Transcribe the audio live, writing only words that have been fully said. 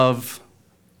of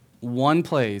one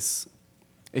place,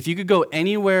 if you could go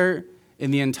anywhere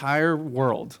in the entire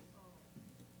world,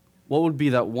 what would be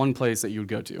that one place that you would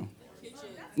go to?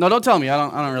 No, don't tell me. I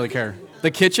don't really care.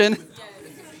 The kitchen?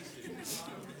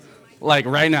 Like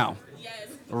right now.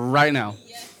 Right now.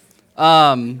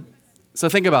 So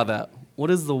think about that. What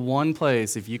is the one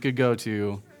place, if you could go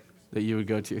to, that you would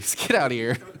go to? Just get out of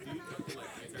here.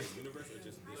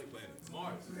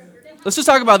 Let's just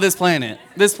talk about this planet.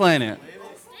 This planet.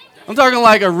 I'm talking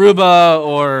like Aruba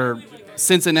or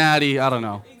Cincinnati. I don't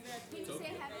know.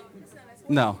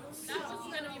 No.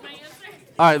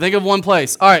 All right, think of one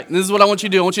place. All right, this is what I want you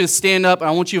to do. I want you to stand up, and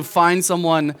I want you to find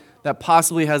someone that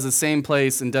possibly has the same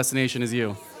place and destination as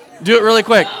you. Do it really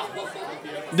quick.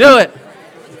 Do it.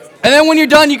 And then when you're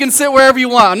done, you can sit wherever you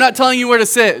want. I'm not telling you where to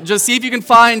sit. Just see if you can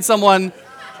find someone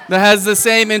that has the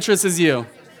same interests as you.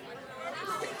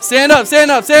 Stand up, stand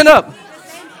up, stand up.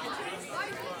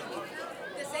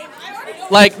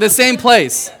 Like the same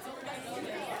place.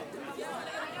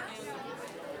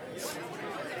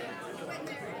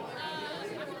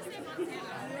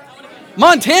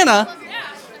 Montana?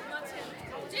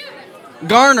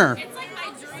 Garner. It's like my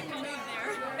dream to move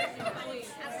there.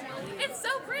 It's so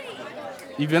pretty.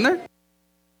 You've been there?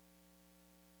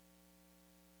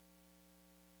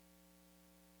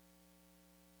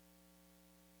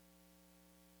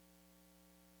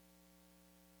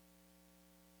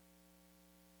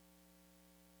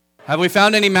 Have we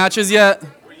found any matches yet?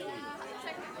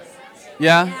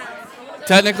 Yeah?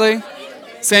 Technically?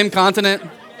 Same continent?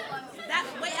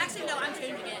 Wait, actually, no, I'm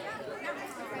changing it.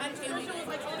 I'm changing it.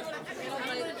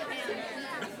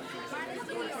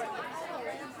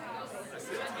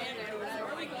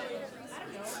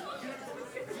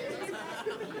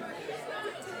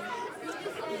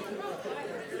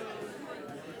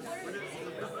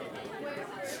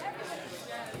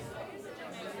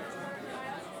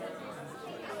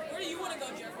 Where do you want to go,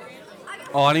 Jeffrey?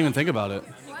 Oh, I didn't even think about it.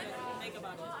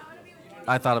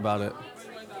 I thought about it.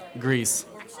 Greece.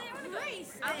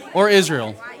 Or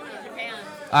Israel.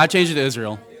 I changed it to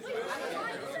Israel.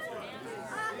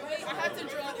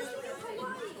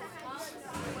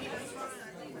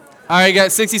 All right, you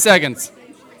got 60 seconds.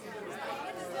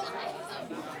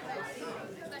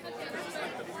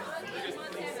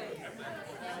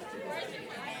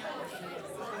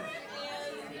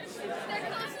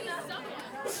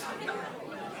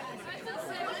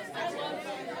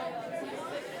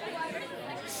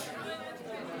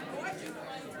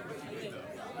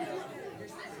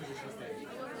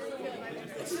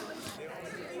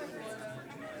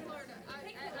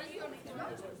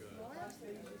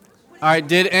 All right,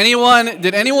 did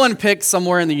anyone pick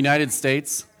somewhere in the United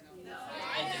States?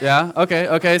 Yeah,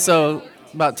 okay, so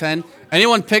about 10.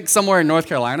 Anyone pick somewhere in North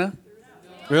Carolina?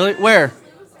 Really? Where?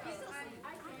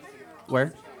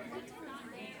 Where?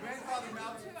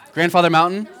 Grandfather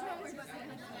Mountain?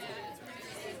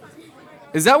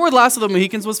 Is that where Last of the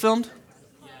Mohicans was filmed?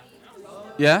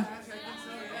 Yeah?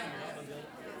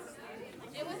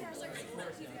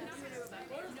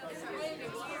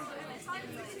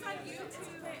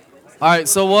 All right,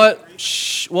 so what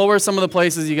were some of the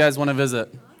places you guys want to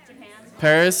visit? Japan.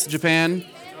 Paris, Japan.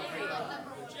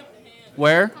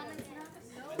 Where?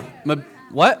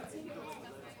 What?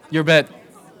 Your bed.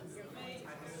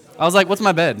 I was like, what's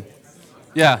my bed?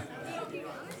 Yeah.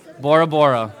 Bora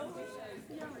Bora.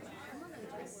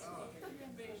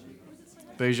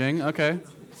 Beijing, okay.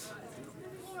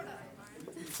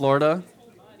 Florida.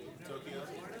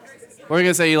 What are you going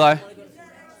to say, Eli?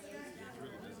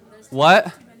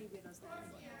 What?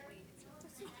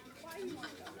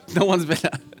 No one's been.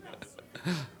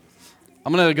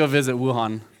 I'm going to go visit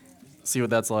Wuhan, see what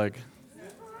that's like.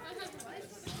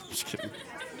 Just kidding.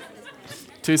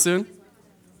 Too soon?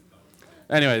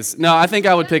 Anyways, no, I think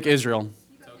I would pick Israel.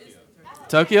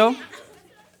 Tokyo?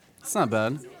 It's not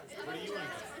bad.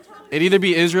 It'd either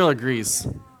be Israel or Greece.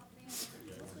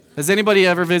 Has anybody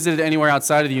ever visited anywhere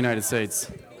outside of the United States?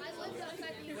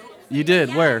 You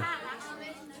did? Where?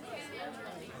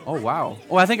 Oh, wow.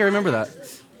 Oh, I think I remember that.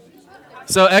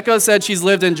 So Echo said she's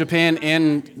lived in Japan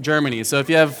and Germany. So if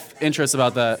you have interest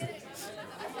about that.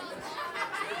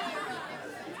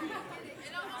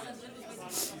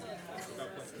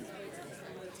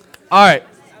 All right.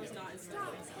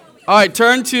 All right,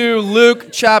 turn to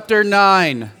Luke chapter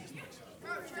 9.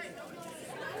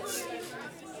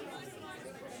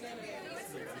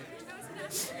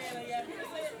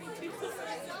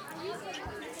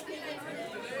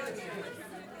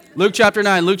 Luke chapter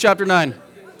 9, Luke chapter 9.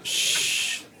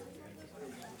 Shh.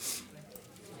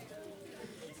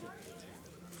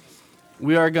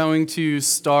 We are going to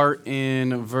start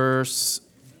in verse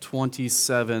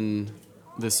 27.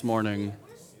 this morning.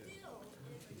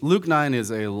 Luke 9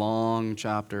 is a long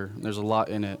chapter. There's a lot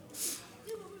in it.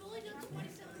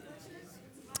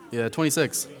 Yeah,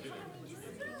 26.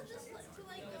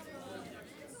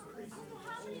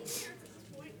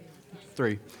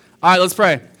 Three. All right, let's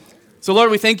pray. So,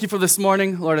 Lord, we thank you for this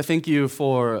morning. Lord, I thank you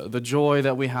for the joy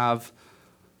that we have.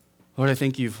 Lord, I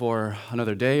thank you for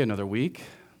another day, another week.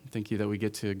 Thank you that we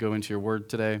get to go into your word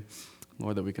today.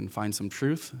 Lord, that we can find some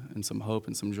truth and some hope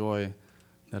and some joy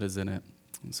that is in it.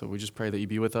 And so we just pray that you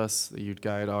be with us, that you'd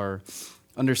guide our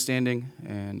understanding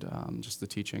and just the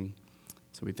teaching.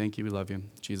 So we thank you, we love you. In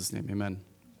Jesus' name, amen.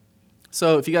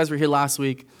 So if you guys were here last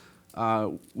week,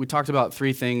 we talked about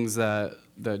three things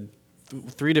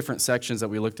three different sections that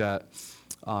we looked at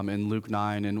in Luke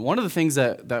 9. And one of the things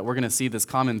that we're going to see, this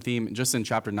common theme just in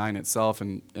chapter 9 itself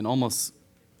and almost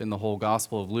in the whole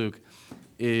Gospel of Luke,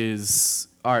 is,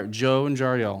 all right, Joe and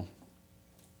Jariel. I'm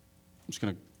just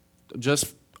going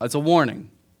to, it's a warning,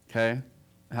 okay?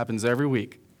 It happens every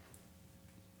week.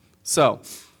 So,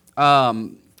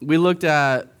 we looked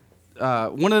at,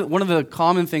 one of the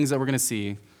common things that we're going to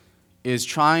see is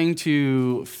trying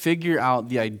to figure out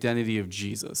the identity of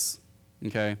Jesus,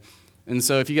 okay? And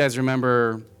so if you guys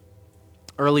remember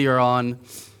earlier on,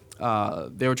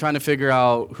 they were trying to figure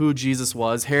out who Jesus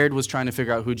was. Herod was trying to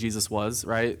figure out who Jesus was,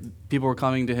 right? People were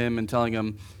coming to him and telling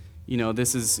him,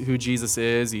 this is who Jesus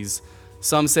is.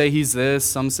 Some say he's this,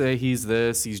 some say he's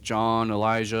this. He's John,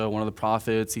 Elijah, one of the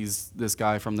prophets. He's this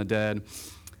guy from the dead.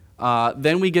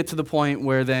 Then we get to the point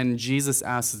where then Jesus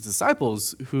asks his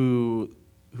disciples who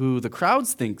the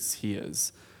crowds thinks he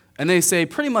is. And they say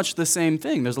pretty much the same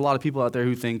thing. There's a lot of people out there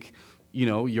who think,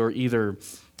 you're either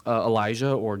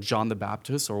Elijah or John the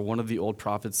Baptist or one of the old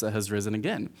prophets that has risen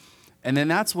again. And then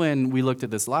that's when we looked at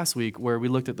this last week, where we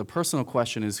looked at the personal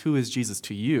question is, who is Jesus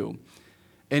to you?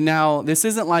 And now this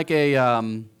isn't like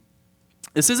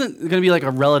this isn't going to be like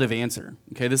a relative answer,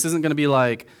 okay? This isn't going to be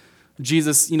like,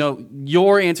 Jesus,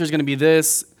 your answer is going to be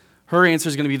this, her answer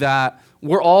is going to be that.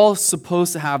 We're all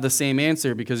supposed to have the same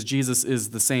answer because Jesus is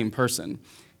the same person.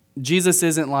 Jesus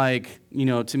isn't like,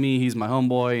 to me, he's my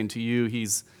homeboy, and to you,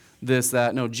 he's this,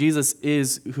 that. No, Jesus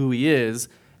is who he is,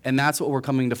 and that's what we're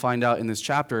coming to find out in this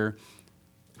chapter,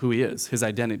 who he is, his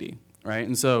identity, right?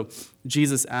 And so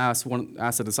Jesus asked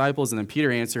the disciples, and then Peter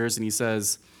answers, and he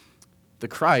says, the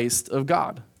Christ of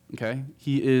God, okay?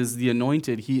 He is the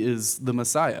anointed. He is the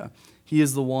Messiah. He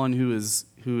is the one who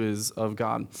is of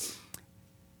God.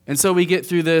 And so we get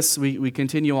through this. We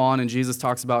continue on, and Jesus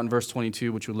talks about in verse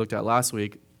 22, which we looked at last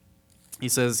week, he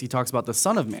talks about the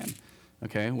Son of Man,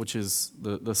 okay, which is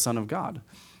the Son of God.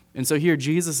 And so here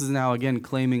Jesus is now again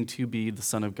claiming to be the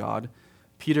Son of God.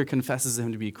 Peter confesses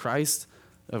him to be Christ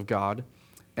of God.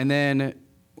 And then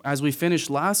as we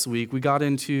finished last week, we got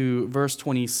into verse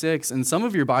 26, and some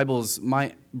of your Bibles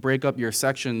might break up your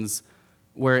sections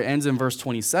where it ends in verse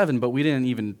 27, but we didn't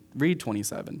even read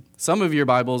 27. Some of your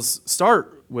Bibles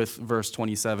start with verse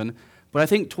 27, but I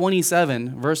think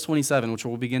verse 27, which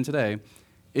we'll begin today,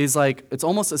 is like, it's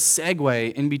almost a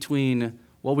segue in between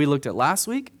what we looked at last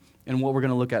week and what we're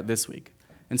going to look at this week.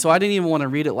 And so I didn't even want to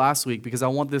read it last week because I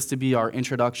want this to be our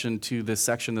introduction to this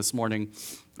section this morning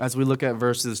as we look at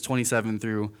verses 27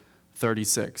 through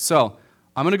 36. So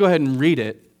I'm going to go ahead and read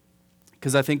it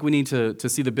because I think we need to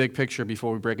see the big picture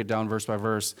before we break it down verse by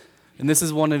verse. And this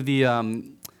is one of the, I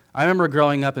remember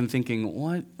growing up and thinking,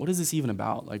 what is this even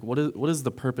about? Like, what is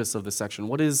the purpose of this section?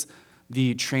 What is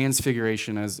the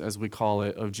transfiguration, as we call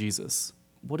it, of Jesus?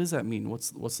 What does that mean?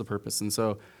 What's the purpose? And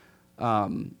so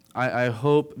I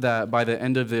hope that by the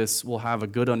end of this, we'll have a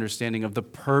good understanding of the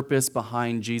purpose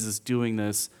behind Jesus doing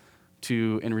this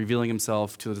and revealing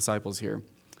himself to the disciples here.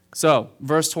 So,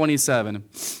 verse 27,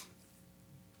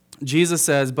 Jesus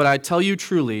says, "But I tell you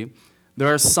truly,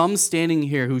 there are some standing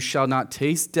here who shall not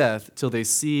taste death till they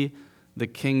see the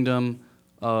kingdom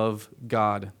of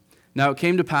God." Now it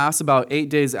came to pass about 8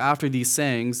 days after these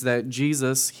sayings that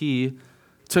Jesus, he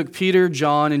took Peter,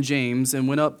 John, and James and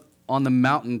went up on the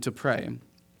mountain to pray.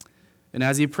 And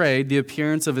as he prayed, the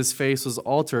appearance of his face was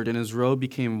altered, and his robe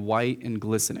became white and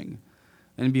glistening.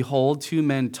 And behold, 2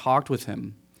 men talked with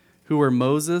him, who were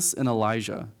Moses and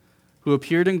Elijah, who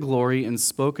appeared in glory and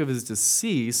spoke of his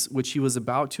decease, which he was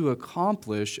about to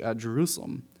accomplish at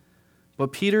Jerusalem.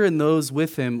 But Peter and those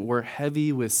with him were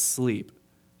heavy with sleep,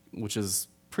 which is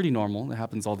pretty normal. It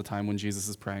happens all the time when Jesus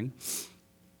is praying.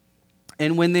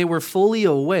 And when they were fully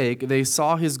awake, they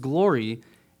saw his glory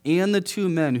and the 2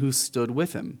 men who stood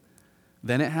with him.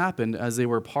 Then it happened, as they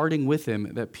were parting with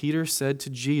him, that Peter said to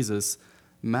Jesus,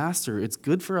 "Master, it's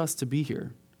good for us to be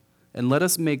here. And let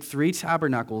us make 3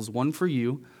 tabernacles, one for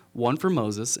you, one for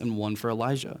Moses, and one for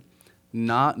Elijah."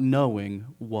 not knowing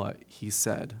what he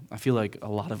said. I feel like a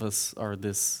lot of us are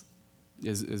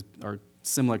are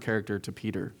similar character to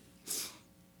Peter.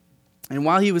 And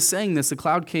while he was saying this, a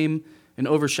cloud came and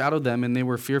overshadowed them, and they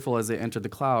were fearful as they entered the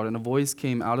cloud. And a voice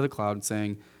came out of the cloud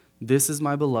saying, "This is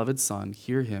my beloved Son,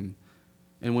 hear him."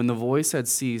 And when the voice had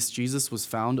ceased, Jesus was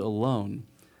found alone.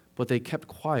 But they kept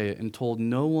quiet and told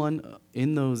no one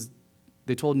in those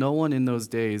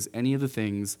days any of the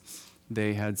things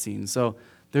they had seen. So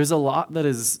there's a lot that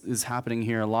is happening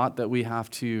here, a lot that we have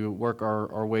to work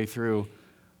our way through.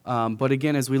 But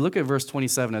again, as we look at verse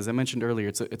 27, as I mentioned earlier,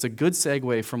 it's a good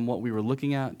segue from what we were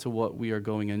looking at to what we are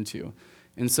going into.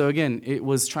 And so again, it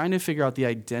was trying to figure out the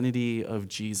identity of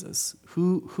Jesus.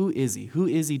 Who is he? Who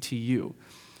is he to you?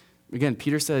 Again,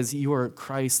 Peter says, "You are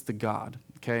Christ the God."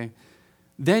 Okay?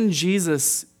 Then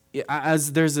Jesus,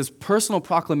 as there's this personal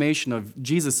proclamation of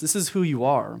Jesus, this is who you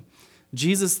are.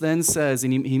 Jesus then says,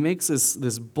 and he makes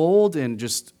this bold and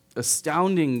just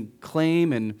astounding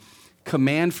claim and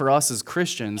command for us as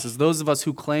Christians, as those of us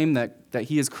who claim that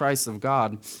he is Christ of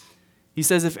God. He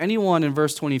says, if anyone, in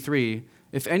verse 23,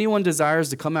 if anyone desires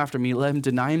to come after me, let him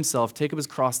deny himself, take up his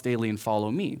cross daily, and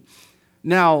follow me.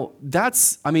 Now,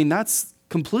 that's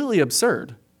completely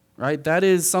absurd, right? That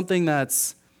is something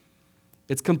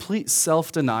it's complete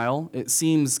self-denial. It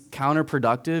seems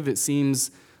counterproductive. It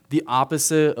seems the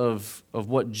opposite of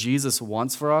what Jesus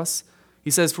wants for us.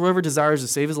 He says, "For whoever desires to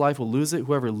save his life will lose it.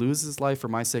 Whoever loses his life for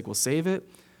my sake will save it.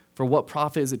 For what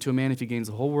profit is it to a man if he gains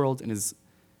the whole world and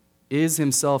is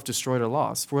himself destroyed or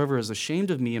lost? For whoever is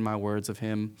ashamed of me and my words of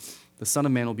him, the Son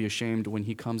of Man will be ashamed when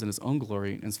he comes in his own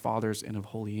glory and his Father's and of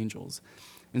holy angels."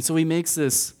 And so he makes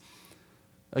this,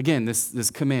 again,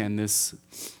 this command,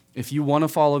 if you want to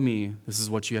follow me, this is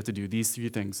what you have to do. These three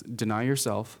things: deny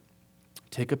yourself,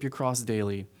 take up your cross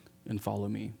daily, and follow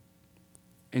me.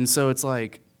 And so it's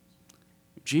like,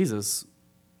 Jesus,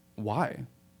 why?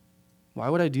 Why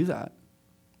would I do that?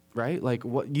 Right? Like,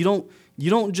 what? You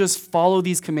don't just follow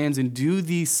these commands and do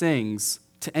these things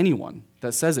to anyone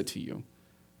that says it to you.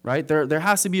 Right? There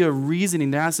has to be a reasoning,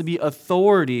 there has to be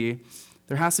authority,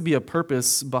 there has to be a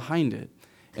purpose behind it.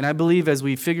 And I believe as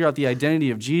we figure out the identity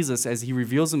of Jesus, as he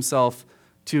reveals himself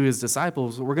to his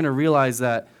disciples, we're going to realize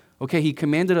that, okay, he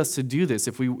commanded us to do this.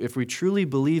 If we truly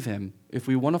believe him, if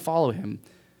we want to follow him,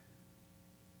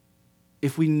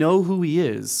 if we know who he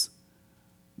is,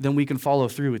 then we can follow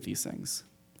through with these things.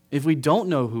 If we don't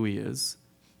know who he is,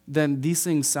 then these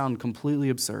things sound completely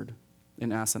absurd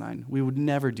and asinine. We would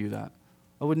never do that.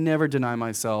 I would never deny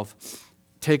myself,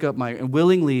 and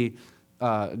willingly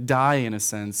die in a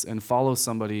sense and follow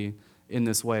somebody in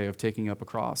this way of taking up a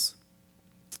cross.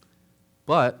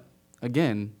 But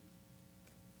again,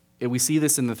 we see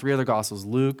this in the three other Gospels,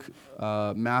 Luke,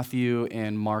 Matthew,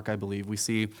 and Mark, I believe. We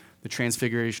see the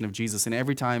transfiguration of Jesus. And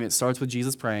every time it starts with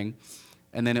Jesus praying,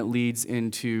 and then it leads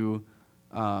into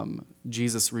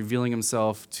Jesus revealing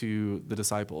himself to the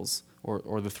disciples,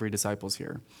 or the three disciples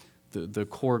here, the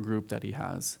core group that he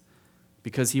has.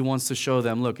 Because he wants to show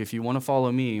them, look, if you want to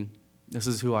follow me, this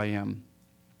is who I am.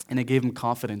 And it gave him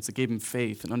confidence. It gave him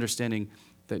faith and understanding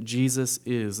that Jesus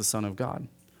is the Son of God.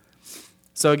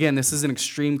 So again, this is an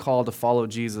extreme call to follow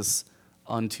Jesus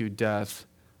unto death.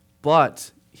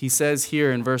 But he says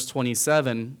here in verse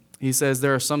 27, he says,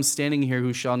 there are some standing here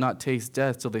who shall not taste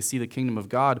death till they see the kingdom of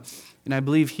God. And I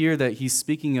believe here that he's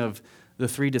speaking of the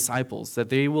three disciples, that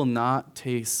they will not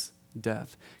taste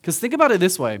death. Because think about it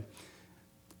this way.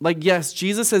 Like, yes,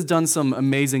 Jesus has done some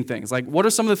amazing things. Like, what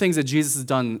are some of the things that Jesus has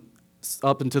done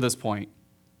up until this point?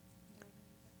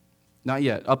 Not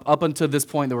yet. Up until this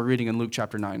point that we're reading in Luke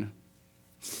chapter 9.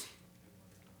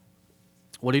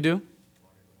 What did he do?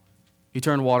 He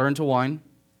turned water into wine,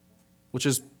 which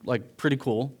is, like, pretty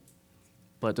cool,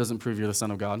 but doesn't prove you're the Son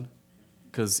of God,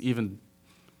 because even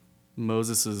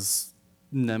Moses'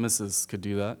 nemesis could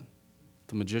do that.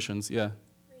 The magicians, yeah.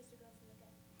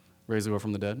 Raised to go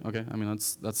from the dead. Okay, I mean,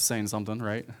 that's saying something,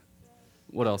 right?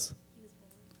 What else?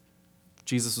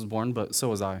 Jesus was born, but so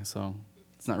was I, so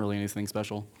it's not really anything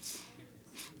special.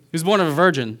 He was born of a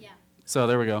virgin. Yeah. So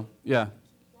there we go. Yeah.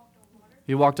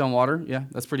 He walked on water. Yeah,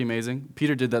 that's pretty amazing.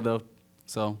 Peter did that, though,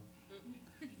 so.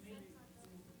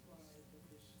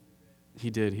 He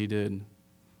did.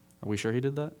 Are we sure he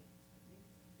did that?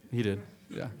 He did,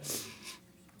 yeah.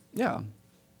 Yeah.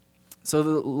 So a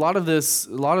lot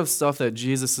of stuff that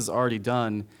Jesus has already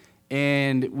done,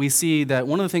 and we see that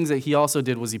one of the things that he also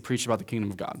did was he preached about the kingdom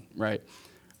of God, right?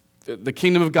 The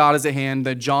kingdom of God is at hand,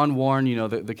 that John warned,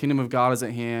 the kingdom of God is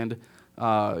at hand.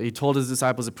 He told his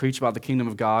disciples to preach about the kingdom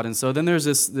of God, and so then there's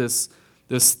this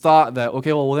thought that,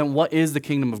 okay, well then what is the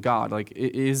kingdom of God? Like,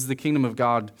 is the kingdom of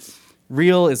God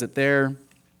real? Is it there?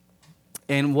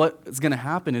 And what is going to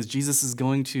happen is Jesus is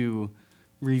going to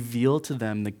reveal to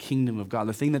them the kingdom of God,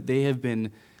 the thing that they have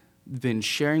been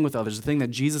sharing with others, the thing that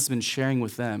Jesus has been sharing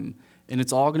with them. And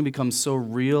it's all going to become so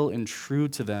real and true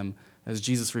to them as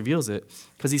Jesus reveals it.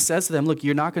 Because he says to them, look,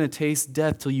 you're not going to taste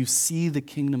death till you see the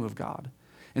kingdom of God.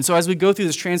 And so as we go through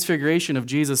this transfiguration of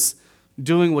Jesus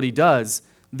doing what he does,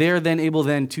 they're then able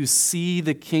then to see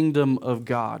the kingdom of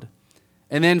God.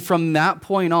 And then from that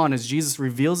point on, as Jesus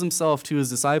reveals himself to his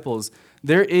disciples,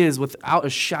 there is, without a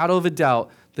shadow of a doubt,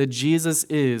 that Jesus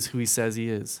is who he says he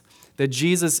is. That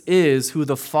Jesus is who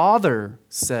the Father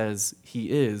says he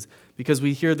is. Because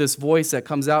we hear this voice that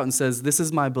comes out and says, this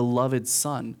is my beloved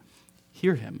Son.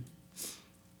 Hear him.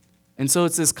 And so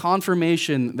it's this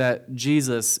confirmation that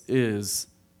Jesus is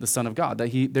the Son of God,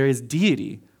 that there is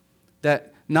deity,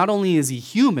 that not only is he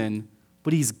human,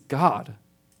 but he's God.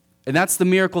 And that's the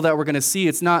miracle that we're going to see.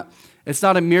 It's not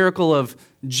a miracle of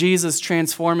Jesus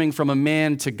transforming from a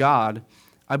man to God.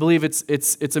 I believe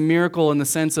it's a miracle in the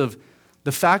sense of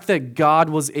the fact that God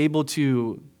was able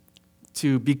to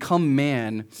become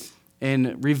man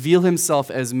and reveal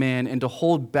himself as man and to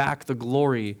hold back the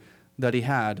glory that he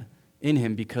had in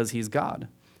him because he's God.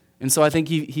 And so I think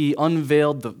he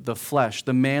unveiled the flesh,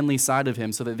 the manly side of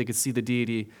him, so that they could see the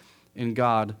deity in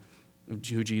God of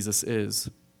who Jesus is.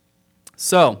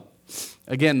 So,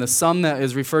 again, the sum that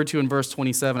is referred to in verse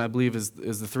 27, I believe, is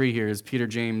the three here, is Peter,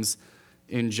 James,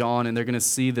 and John, and they're going to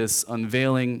see this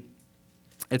unveiling.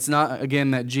 It's not,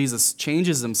 again, that Jesus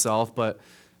changes himself, but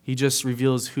he just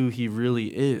reveals who he really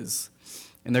is.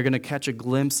 And they're going to catch a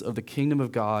glimpse of the kingdom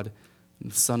of God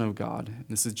and the Son of God. And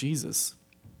this is Jesus.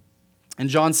 In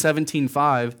John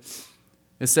 17:5,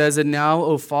 it says, and now,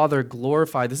 O Father,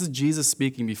 glorify. This is Jesus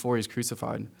speaking before he's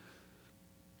crucified.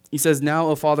 He says, now,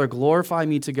 O Father, glorify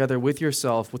me together with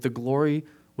yourself with the glory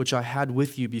which I had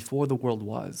with you before the world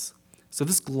was. So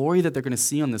this glory that they're going to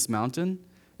see on this mountain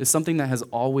is something that has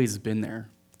always been there.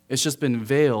 It's just been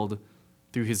veiled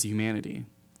through his humanity.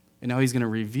 And now he's going to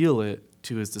reveal it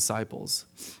to his disciples.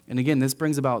 And again, this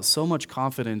brings about so much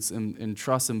confidence and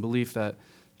trust and belief that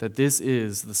this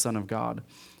is the Son of God.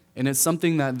 And it's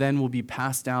something that then will be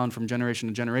passed down from generation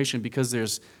to generation because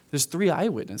there's three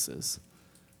eyewitnesses,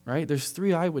 right? There's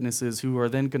three eyewitnesses who are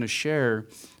then going to share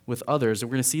with others. And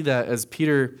we're going to see that as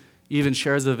Peter even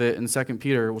shares of it in 2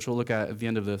 Peter, which we'll look at the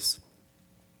end of this.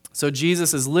 So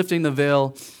Jesus is lifting the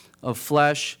veil of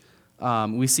flesh.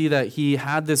 We see that he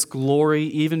had this glory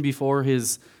even before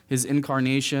his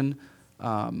incarnation.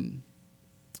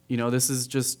 This is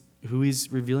just who he's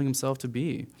revealing himself to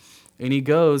be. And he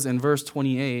goes, in verse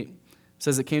 28,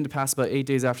 says, it came to pass about 8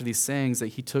 days after these sayings that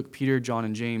he took Peter, John,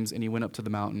 and James, and he went up to the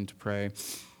mountain to pray.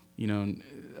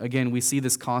 Again, we see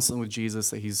this constantly with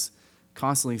Jesus, that he's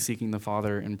constantly seeking the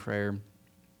Father in prayer.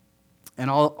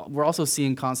 And we're also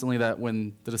seeing constantly that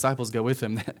when the disciples go with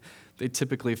him, that they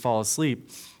typically fall asleep.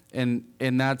 And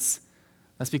that's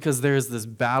because there's this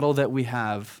battle that we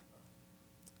have.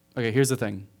 Okay, here's the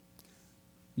thing.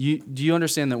 Do you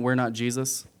understand that we're not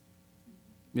Jesus?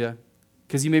 Yeah?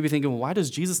 Because you may be thinking, well, why does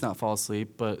Jesus not fall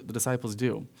asleep, but the disciples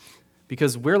do?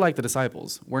 Because we're like the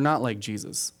disciples. We're not like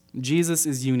Jesus. Jesus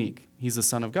is unique. He's the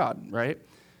Son of God, right?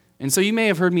 And so you may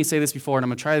have heard me say this before, and I'm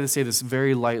going to try to say this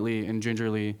very lightly and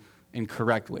gingerly and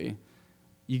correctly.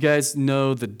 You guys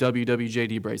know the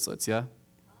WWJD bracelets, yeah?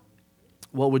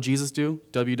 What would Jesus do?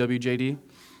 WWJD?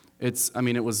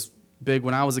 It was big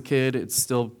when I was a kid. It's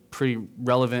still pretty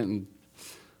relevant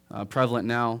and prevalent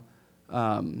now.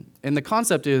 And the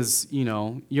concept is,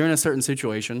 you're in a certain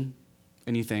situation,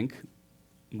 and you think,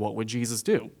 what would Jesus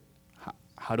do?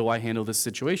 How do I handle this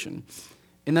situation?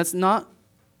 And that's not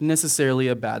necessarily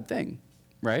a bad thing,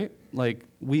 right? Like,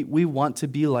 we want to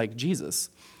be like Jesus.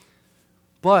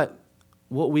 But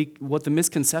what the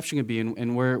misconception could be,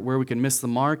 and where we can miss the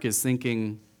mark, is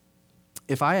thinking,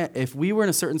 if we were in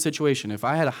a certain situation, if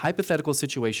I had a hypothetical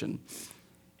situation,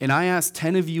 and I asked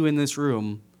 10 of you in this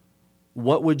room,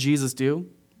 what would Jesus do?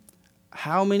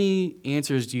 How many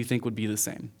answers do you think would be the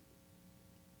same?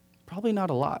 Probably not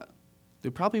a lot. They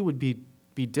probably would be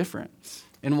different.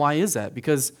 And why is that?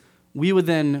 Because we would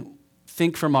then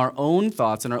think from our own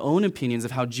thoughts and our own opinions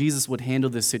of how Jesus would handle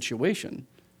this situation,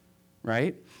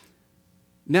 right?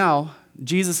 Now,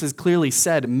 Jesus has clearly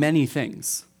said many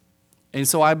things. And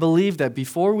so I believe that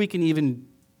before we can even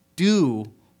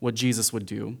do what Jesus would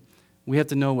do, we have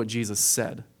to know what Jesus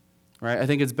said, right? I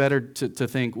think it's better to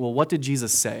think, well, what did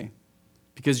Jesus say?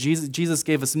 Because Jesus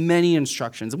gave us many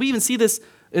instructions. We even see this,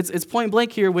 it's point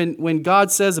blank here when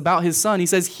God says about his Son, he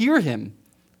says, hear him.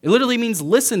 It literally means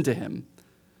listen to him.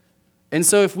 And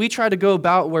so if we try to go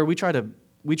about where we try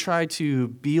to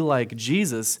be like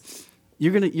Jesus,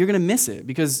 you're gonna miss it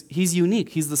because he's unique.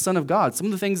 He's the Son of God. Some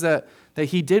of the things that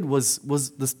he did was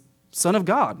the Son of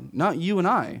God, not you and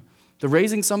I. The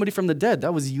raising somebody from the dead,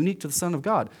 that was unique to the Son of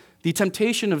God. The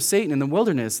temptation of Satan in the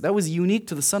wilderness, that was unique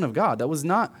to the Son of God. That was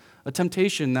not a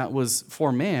temptation that was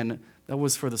for man, that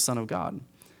was for the Son of God.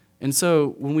 And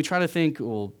so when we try to think,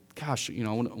 well, gosh, I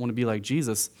want to be like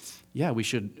Jesus, yeah, we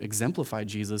should exemplify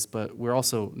Jesus, but we're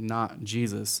also not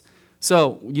Jesus.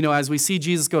 So, as we see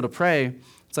Jesus go to pray,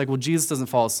 it's like, well, Jesus doesn't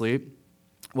fall asleep.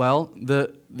 Well,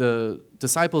 the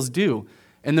disciples do.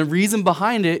 And the reason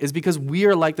behind it is because we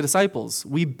are like the disciples.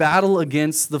 We battle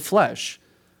against the flesh,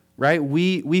 right?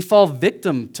 We fall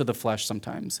victim to the flesh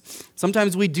sometimes.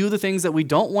 Sometimes we do the things that we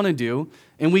don't want to do,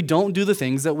 and we don't do the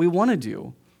things that we want to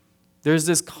do. There's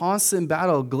this constant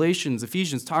battle. Galatians,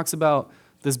 Ephesians talks about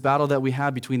this battle that we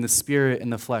have between the spirit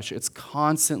and the flesh. It's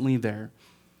constantly there,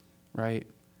 right?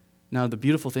 Now, the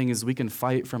beautiful thing is we can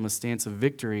fight from a stance of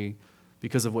victory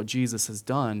because of what Jesus has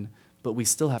done, but we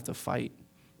still have to fight.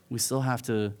 We still have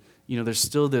to, there's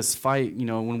still this fight,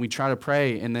 when we try to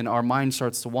pray and then our mind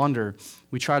starts to wander.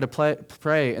 We try to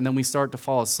pray and then we start to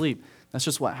fall asleep. That's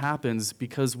just what happens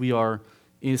because we are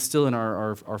still in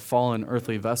our fallen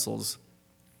earthly vessels.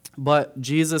 But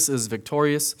Jesus is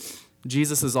victorious.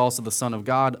 Jesus is also the Son of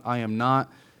God. I am not.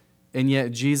 And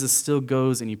yet Jesus still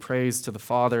goes and he prays to the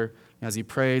Father. As he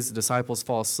prays, the disciples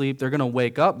fall asleep. They're going to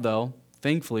wake up, though,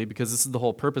 thankfully, because this is the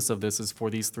whole purpose of this is for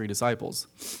these 3 disciples.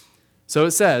 So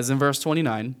it says in verse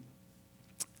 29,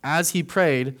 as he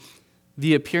prayed,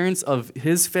 the appearance of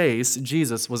his face,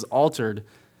 Jesus, was altered,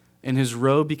 and his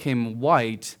robe became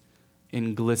white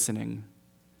and glistening.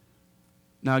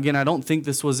 Now, again, I don't think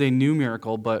this was a new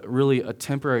miracle, but really a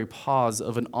temporary pause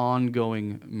of an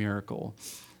ongoing miracle.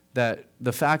 That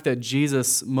the fact that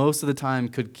Jesus, most of the time,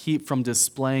 could keep from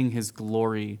displaying his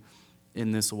glory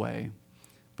in this way.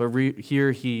 But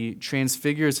here he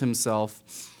transfigures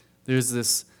himself. There's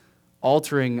this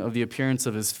altering of the appearance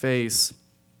of his face.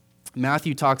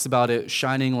 Matthew talks about it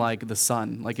shining like the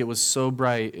sun. Like it was so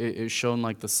bright, it shone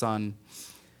like the sun.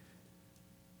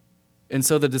 And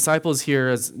so the disciples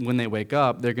here, when they wake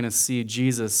up, they're going to see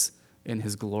Jesus in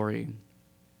his glory.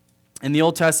 In the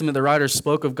Old Testament, the writers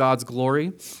spoke of God's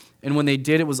glory, and when they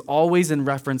did, it was always in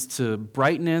reference to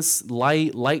brightness,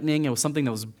 light, lightning. It was something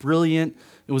that was brilliant.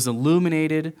 It was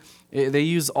illuminated. They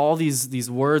used all these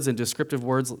words and descriptive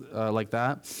words like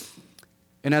that.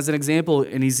 And as an example,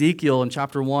 in Ezekiel in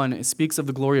chapter 1, it speaks of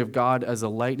the glory of God as a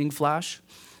lightning flash,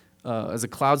 as a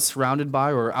cloud surrounded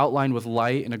by or outlined with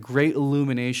light, and a great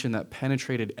illumination that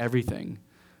penetrated everything.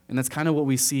 And that's kind of what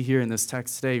we see here in this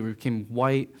text today. We became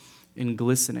white and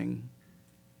glistening.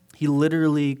 He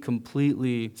literally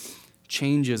completely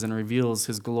changes and reveals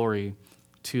his glory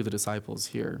to the disciples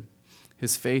here.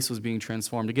 His face was being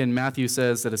transformed. Again, Matthew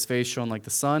says that his face shone like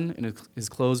the sun, and his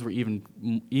clothes were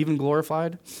even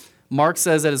glorified. Mark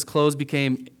says that his clothes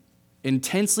became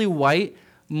intensely white,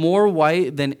 more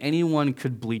white than anyone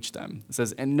could bleach them. It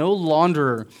says, and no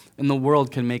launderer in the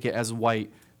world can make it as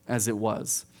white as it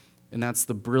was. And that's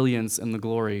the brilliance and the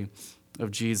glory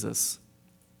of Jesus.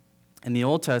 In the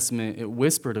Old Testament, it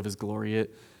whispered of his glory.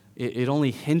 It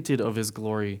only hinted of his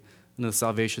glory and the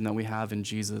salvation that we have in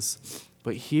Jesus.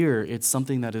 But here, it's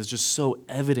something that is just so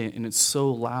evident and it's so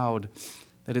loud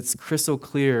that it's crystal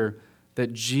clear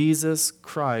that Jesus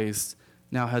Christ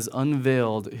now has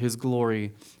unveiled his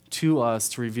glory to us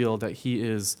to reveal that he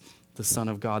is the Son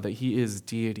of God, that he is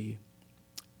deity.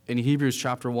 In Hebrews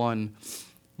chapter 1,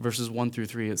 verses 1 through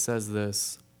 3, it says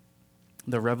this,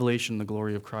 the revelation of the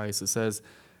glory of Christ. It says,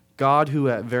 God, who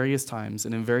at various times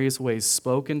and in various ways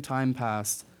spoke in time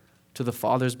past to the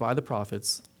fathers by the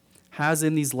prophets, has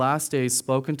in these last days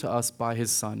spoken to us by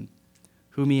his Son,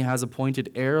 whom he has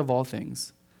appointed heir of all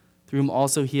things, through whom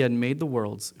also he had made the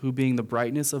worlds, who being the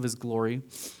brightness of his glory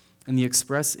and the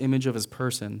express image of his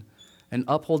person, and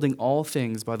upholding all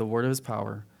things by the word of his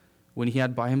power, when he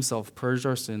had by himself purged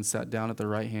our sins, sat down at the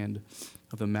right hand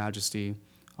of the majesty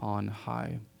on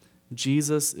high.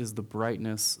 Jesus is the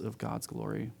brightness of God's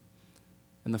glory.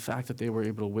 And the fact that they were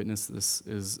able to witness this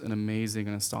is an amazing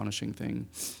and astonishing thing.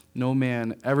 No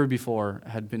man ever before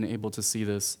had been able to see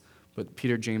this, but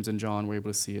Peter, James, and John were able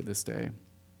to see it this day.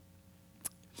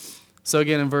 So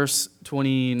again, in verse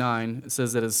 29, it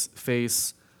says that his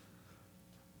face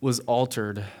was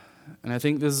altered. And I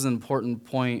think this is an important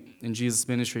point in Jesus'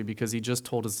 ministry because he just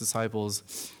told his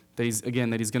disciples that he's going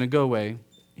to go away,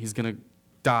 he's going to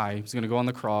die, he's going to go on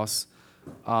the cross,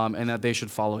 and that they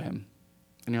should follow him.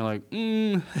 And you're like,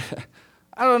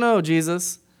 I don't know,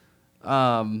 Jesus.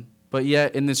 But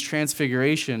yet in this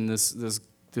transfiguration,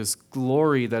 this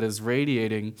glory that is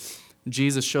radiating,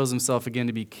 Jesus shows himself again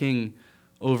to be king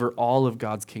over all of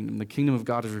God's kingdom. The kingdom of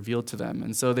God is revealed to them.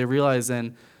 And so they realize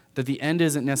then that the end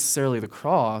isn't necessarily the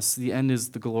cross, the end is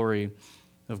the glory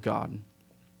of God.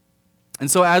 And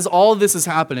so as all of this is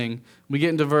happening, we get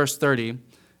into verse 30,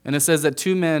 and it says that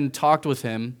two men talked with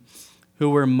him who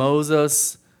were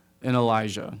Moses and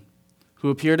Elijah, who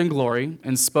appeared in glory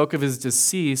and spoke of his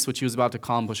decease, which he was about to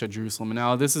accomplish at Jerusalem. And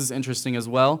now this is interesting as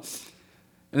well.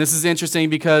 And this is interesting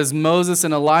because Moses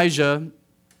and Elijah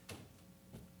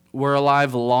were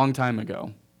alive a long time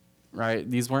ago, right?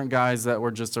 These weren't guys that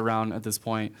were just around at this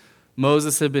point.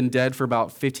 Moses had been dead for about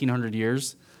 1,500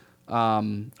 years.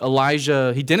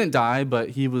 Elijah, he didn't die, but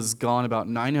he was gone about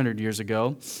 900 years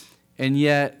ago. And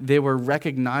yet they were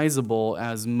recognizable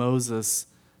as Moses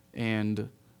and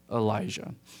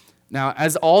Elijah. Now,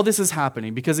 as all this is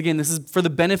happening, because again, this is for the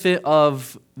benefit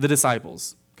of the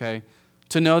disciples, okay?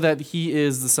 To know that he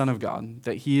is the Son of God,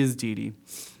 that he is deity.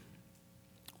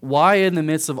 Why in the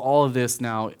midst of all of this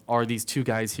now are these two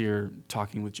guys here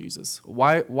talking with Jesus?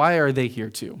 Why are they here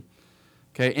too?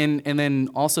 Okay, and then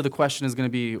also the question is going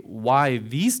to be, why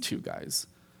these two guys?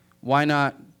 Why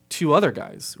not two other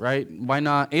guys, right? Why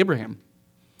not Abraham?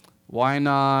 Why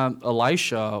not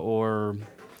Elisha or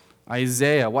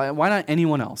Isaiah? Why not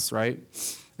anyone else, right?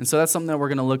 And so that's something that we're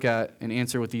going to look at and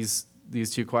answer with these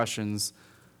two questions.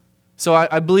 So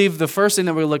I believe the first thing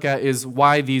that we're going to look at is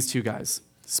why these two guys.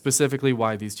 Specifically,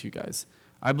 why these two guys.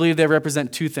 I believe they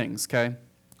represent two things, okay?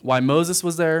 Why Moses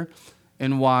was there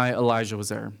and why Elijah was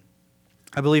there.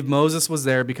 I believe Moses was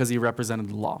there because he represented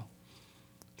the law,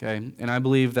 okay? And I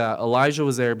believe that Elijah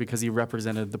was there because he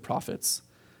represented the prophets.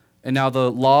 And now the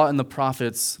law and the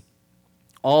prophets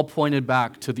all pointed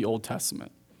back to the Old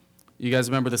Testament. You guys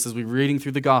remember this as we're reading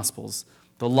through the Gospels.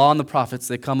 The law and the prophets,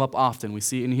 they come up often. We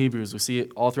see it in Hebrews. We see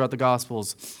it all throughout the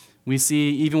Gospels. We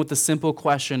see even with the simple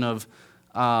question of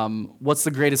what's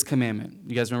the greatest commandment?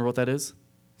 You guys remember what that is?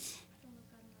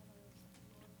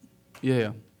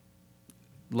 Yeah.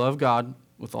 Love God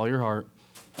with all your heart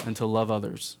and to love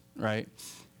others, right?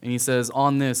 And he says,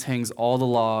 on this hangs all the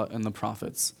law and the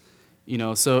prophets. You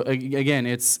know, so again,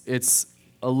 it's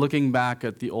a looking back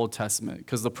at the Old Testament,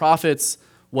 because the prophets,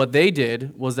 what they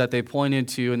did was that they pointed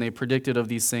to and they predicted of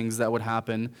these things that would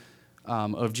happen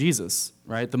of Jesus,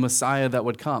 right? The Messiah that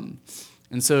would come.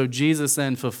 And so Jesus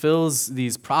then fulfills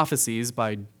these prophecies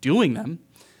by doing them.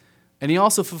 And he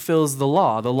also fulfills the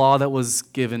law that was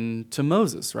given to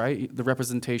Moses, right? The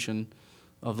representation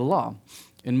of the law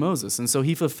in Moses. And so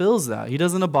he fulfills that. He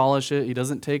doesn't abolish it. He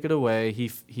doesn't take it away.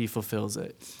 He fulfills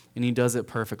it. And he does it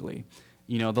perfectly.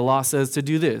 You know, the law says to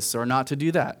do this or not to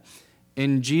do that.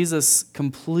 And Jesus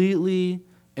completely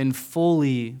and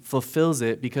fully fulfills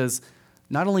it, because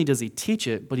not only does he teach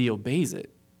it, but he obeys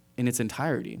it in its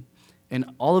entirety.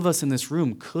 And all of us in this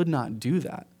room could not do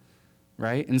that,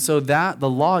 right? And so that the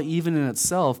law, even in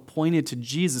itself, pointed to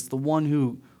Jesus, the one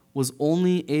who was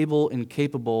only able and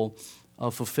capable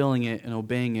of fulfilling it and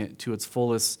obeying it to its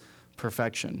fullest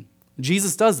perfection.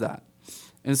 Jesus does that.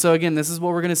 And so again, this is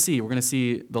what we're going to see. We're going to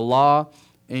see the law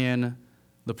and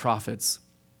the prophets.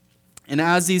 And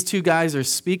as these two guys are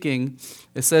speaking,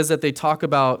 it says that they talk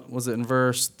about, was it in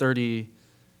verse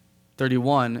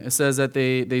 31, it says that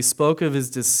they spoke of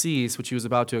his decease, which he was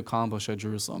about to accomplish at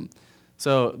Jerusalem.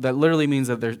 So that literally means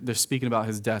that they're speaking about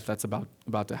his death that's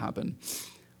about to happen.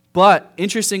 But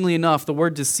interestingly enough, the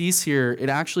word decease here, it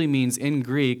actually means in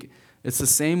Greek, it's the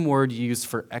same word used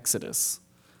for exodus,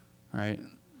 right?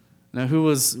 Now, who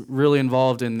was really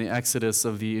involved in the exodus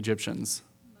of the Egyptians?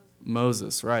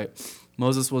 Moses, right?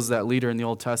 Moses was that leader in the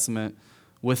Old Testament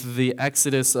with the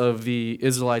exodus of the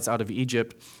Israelites out of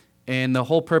Egypt. And the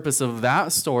whole purpose of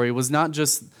that story was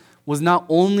not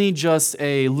only just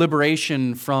a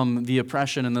liberation from the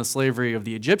oppression and the slavery of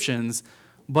the Egyptians,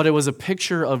 but it was a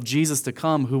picture of Jesus to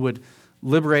come, who would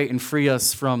liberate and free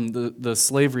us from the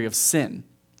slavery of sin,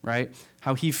 right?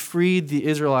 How he freed the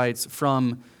Israelites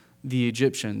from the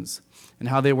Egyptians and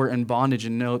how they were in bondage,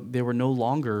 and they were no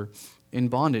longer in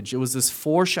bondage. It was this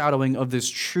foreshadowing of this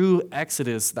true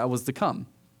exodus that was to come,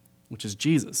 which is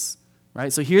Jesus,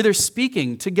 right? So here they're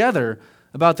speaking together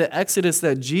about the exodus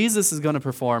that Jesus is going to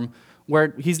perform,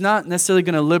 where he's not necessarily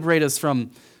going to liberate us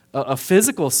from a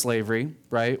physical slavery,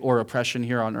 right, or oppression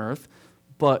here on earth,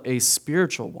 but a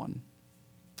spiritual one,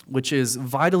 which is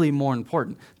vitally more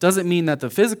important. Doesn't mean that the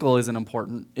physical isn't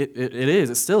important. It is,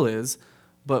 it still is,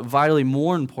 but vitally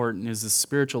more important is the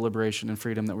spiritual liberation and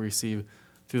freedom that we receive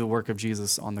through the work of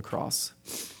Jesus on the cross.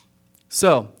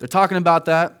 So they're talking about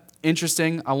that.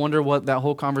 Interesting. I wonder what that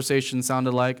whole conversation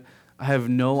sounded like. I have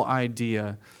no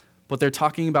idea. But they're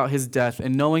talking about his death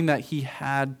and knowing that he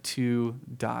had to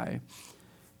die.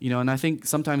 And I think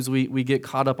sometimes we get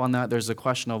caught up on that. There's a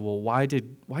question of, well, why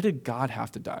did God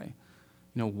have to die?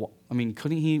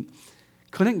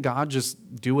 Couldn't God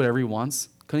just do whatever he wants?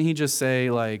 Couldn't he just say,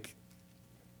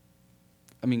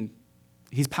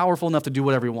 he's powerful enough to do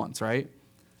whatever he wants, right?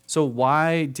 So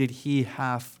why did he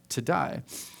have to die?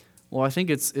 Well, I think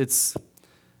it's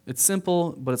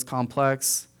simple, but it's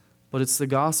complex, but it's the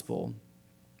gospel.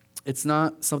 It's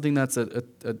not something that's a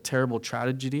terrible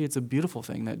tragedy. It's a beautiful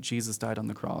thing that Jesus died on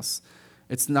the cross.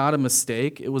 It's not a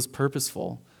mistake. It was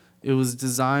purposeful. It was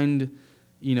designed,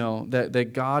 that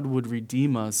God would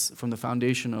redeem us from the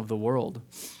foundation of the world.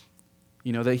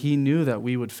 That he knew that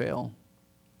we would fail.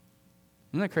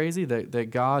 Isn't that crazy that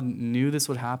God knew this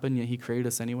would happen, yet he created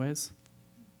us anyways?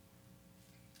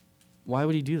 Why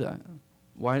would he do that?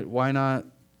 Why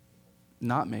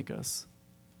not make us?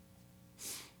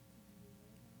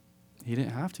 He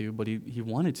didn't have to, but he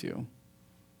wanted to,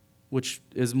 which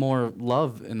is more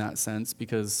love in that sense,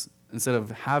 because instead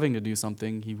of having to do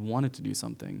something, he wanted to do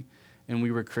something. And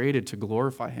we were created to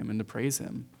glorify him and to praise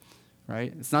him,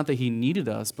 right? It's not that he needed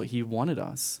us, but he wanted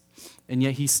us. And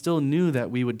yet he still knew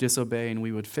that we would disobey and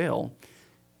we would fail.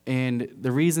 And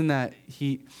the reason that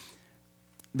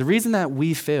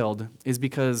we failed is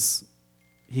because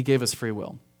he gave us free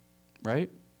will, right?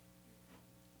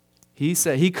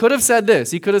 He could have said this.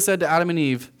 He could have said to Adam and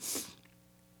Eve,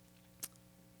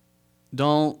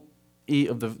 don't eat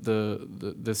of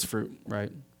this fruit,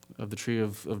 right? Of the tree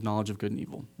of knowledge of good and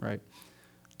evil, right?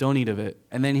 Don't eat of it.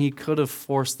 And then he could have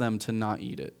forced them to not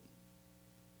eat it.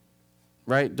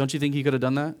 Right? Don't you think he could have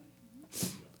done that?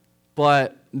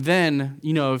 But then,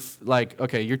 if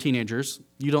you're teenagers,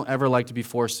 you don't ever like to be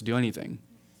forced to do anything.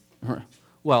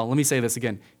 Well, let me say this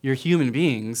again. You're human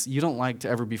beings. You don't like to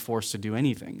ever be forced to do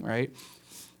anything, right?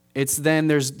 It's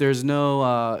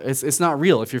not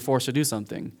real if you're forced to do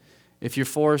something. If you're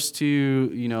forced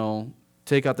to,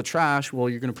 take out the trash, well,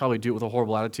 you're going to probably do it with a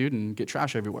horrible attitude and get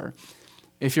trash everywhere.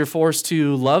 If you're forced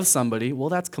to love somebody, well,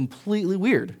 that's completely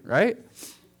weird, right?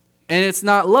 And it's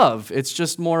not love. It's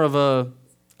just more of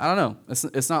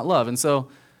it's not love. And so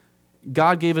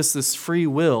God gave us this free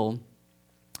will,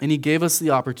 and he gave us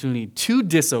the opportunity to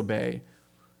disobey,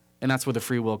 and that's where the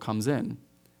free will comes in.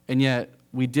 And yet,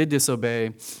 we did disobey,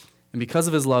 and because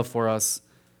of his love for us,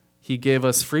 he gave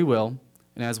us free will,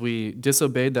 and as we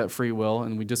disobeyed that free will,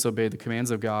 and we disobeyed the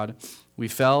commands of God, we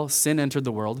fell, sin entered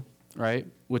the world, right?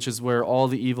 Which is where all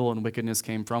the evil and wickedness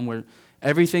came from, where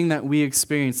everything that we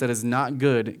experience that is not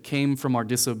good came from our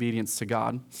disobedience to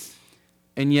God.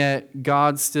 And yet,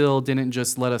 God still didn't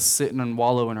just let us sit and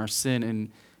wallow in our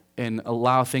sin and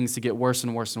allow things to get worse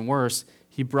and worse and worse.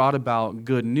 He brought about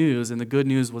good news, and the good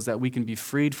news was that we can be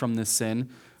freed from this sin,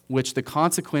 which the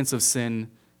consequence of sin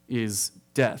is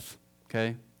death,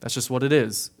 okay? That's just what it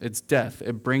is. It's death.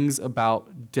 It brings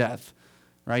about death,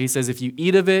 right? He says, if you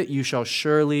eat of it, you shall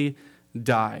surely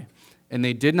die. And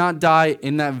they did not die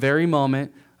in that very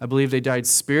moment. I believe they died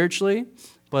spiritually,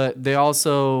 but they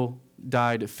also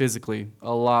died physically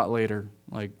a lot later,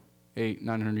 like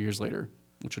 900 years later,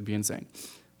 which would be insane.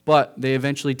 But they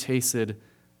eventually tasted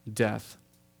death.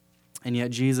 And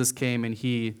yet Jesus came and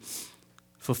he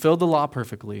fulfilled the law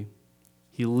perfectly.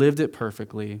 He lived it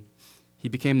perfectly. He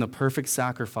became the perfect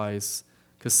sacrifice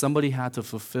because somebody had to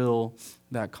fulfill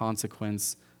that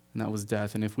consequence, and that was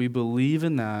death. And if we believe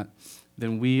in that,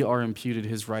 then we are imputed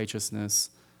his righteousness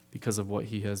because of what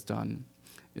he has done.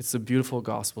 It's a beautiful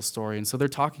gospel story. And so they're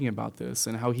talking about this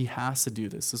and how he has to do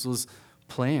this. This was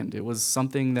planned. It was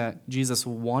something that Jesus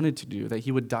wanted to do, that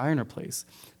he would die in our place,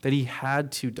 that he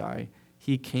had to die.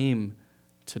 He came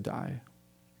to die.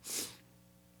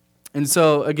 And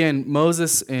so, again,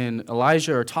 Moses and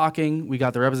Elijah are talking. We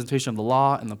got the representation of the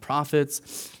law and the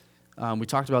prophets. We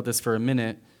talked about this for a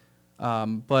minute.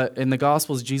 But in the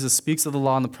Gospels, Jesus speaks of the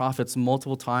law and the prophets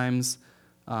multiple times.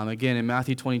 Again, in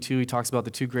Matthew 22, he talks about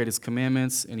the two greatest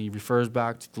commandments, and he refers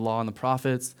back to the law and the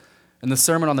prophets. In the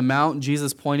Sermon on the Mount,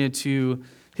 Jesus pointed to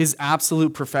his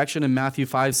absolute perfection in Matthew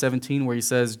 5:17, where he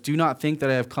says, "Do not think that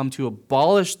I have come to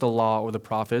abolish the law or the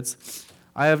prophets.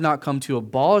 I have not come to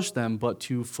abolish them, but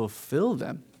to fulfill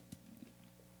them."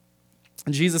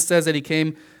 And Jesus says that he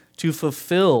came to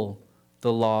fulfill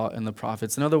the law and the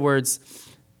prophets. In other words,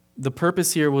 the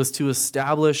purpose here was to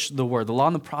establish the word. The law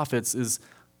and the prophets is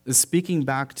speaking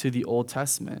back to the Old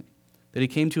Testament, that he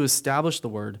came to establish the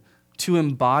word, to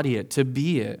embody it, to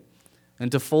be it,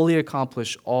 and to fully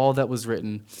accomplish all that was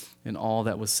written and all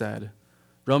that was said.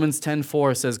 Romans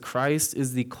 10:4 says, Christ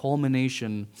is the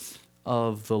culmination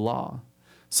of the law.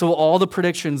 So all the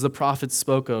predictions the prophets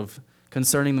spoke of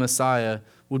concerning the Messiah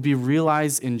would be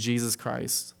realized in Jesus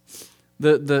Christ.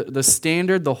 The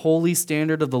standard, the holy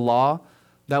standard of the law,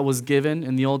 that was given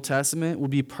in the Old Testament will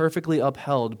be perfectly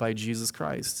upheld by Jesus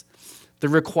Christ. The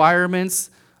requirements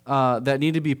that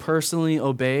need to be personally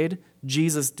obeyed,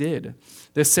 Jesus did.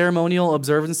 The ceremonial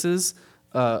observances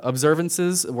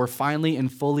were finally and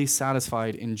fully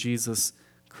satisfied in Jesus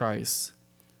Christ.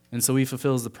 And so he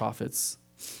fulfills the prophets.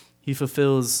 He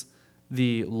fulfills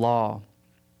the law.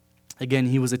 Again,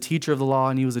 he was a teacher of the law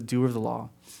and he was a doer of the law.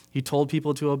 He told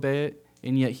people to obey it,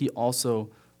 and yet he also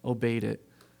obeyed it.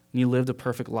 And he lived a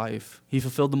perfect life. He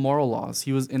fulfilled the moral laws.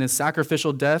 He was in his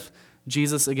sacrificial death.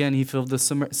 Jesus, again, he fulfilled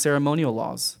the ceremonial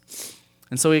laws.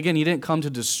 And so, again, he didn't come to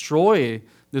destroy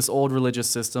this old religious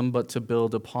system, but to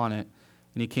build upon it.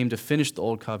 And he came to finish the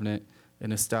old covenant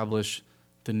and establish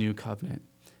the new covenant.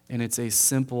 And it's a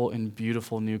simple and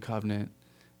beautiful new covenant.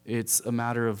 It's a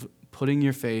matter of putting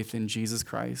your faith in Jesus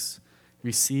Christ,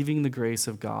 receiving the grace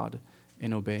of God,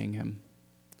 and obeying him.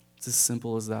 It's as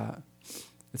simple as that.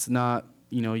 It's not,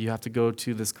 you have to go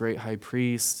to this great high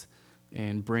priest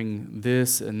and bring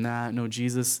this and that. No,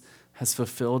 Jesus has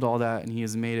fulfilled all that, and he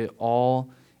has made it all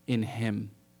in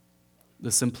him.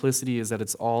 The simplicity is that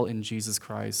it's all in Jesus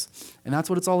Christ. And that's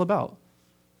what it's all about.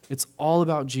 It's all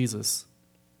about Jesus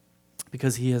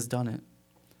because he has done it.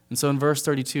 And so in verse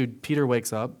 32, Peter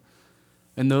wakes up,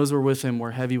 and those who were with him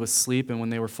were heavy with sleep, and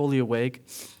when they were fully awake,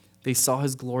 they saw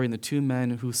his glory and the two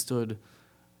men who stood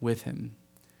with him.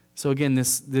 So again,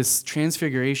 this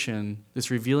transfiguration, this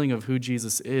revealing of who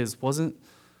Jesus is, wasn't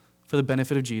for the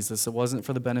benefit of Jesus. It wasn't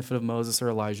for the benefit of Moses or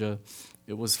Elijah.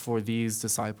 It was for these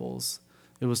disciples.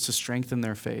 It was to strengthen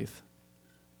their faith.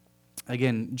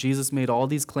 Again, Jesus made all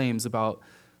these claims about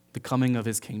the coming of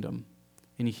his kingdom.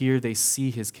 And here they see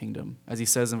his kingdom. As he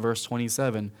says in verse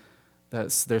 27,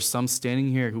 that there's some standing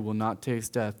here who will not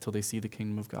taste death till they see the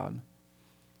kingdom of God.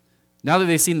 Now that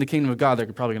they've seen the kingdom of God, they're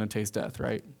probably going to taste death,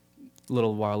 right? A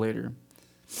little while later.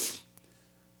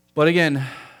 But again,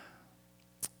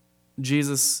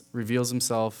 Jesus reveals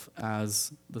himself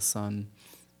as the Son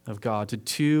of God. To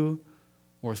 2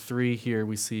 or 3 here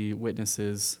we see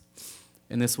witnesses,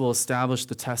 and this will establish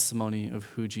the testimony of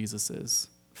who Jesus is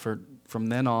from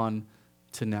then on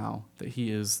to now, that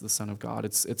he is the Son of God.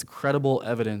 It's credible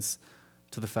evidence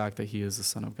to the fact that he is the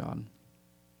Son of God.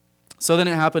 So then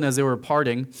it happened as they were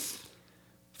parting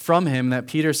from him that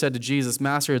Peter said to Jesus,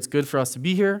 "Master, it's good for us to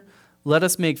be here. Let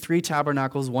us make 3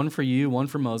 tabernacles, one for you, one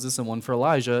for Moses, and one for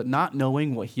Elijah," not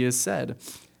knowing what he has said.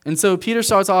 And so Peter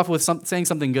starts off with saying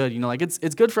something good,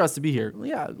 it's good for us to be here. Well,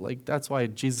 yeah, that's why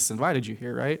Jesus invited you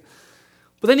here, right?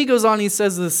 But then he goes on, he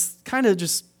says this kind of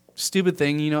just stupid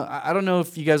thing. I don't know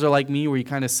if you guys are like me where you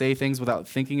kind of say things without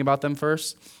thinking about them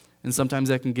first, and sometimes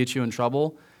that can get you in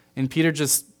trouble. And Peter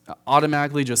just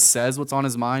automatically just says what's on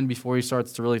his mind before he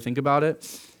starts to really think about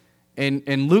it.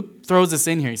 And Luke throws this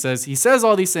in here. He says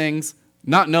all these things,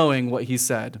 not knowing what he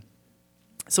said.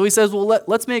 So he says, well,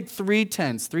 let's make 3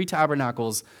 tents, 3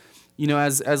 tabernacles,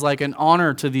 as like an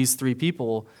honor to these 3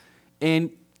 people.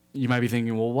 And you might be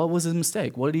thinking, well, what was his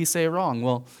mistake? What did he say wrong?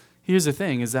 Well, here's the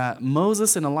thing, is that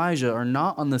Moses and Elijah are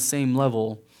not on the same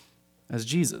level as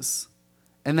Jesus.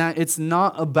 And that it's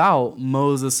not about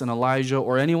Moses and Elijah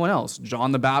or anyone else.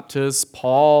 John the Baptist,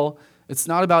 Paul, it's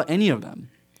not about any of them.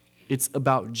 It's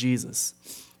about Jesus.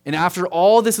 And after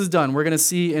all this is done, we're going to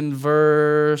see in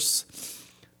verse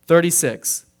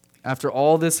 36, after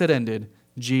all this had ended,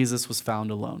 Jesus was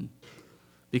found alone.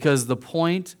 Because the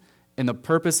point and the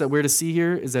purpose that we're to see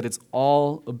here is that it's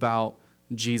all about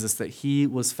Jesus, that he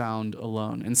was found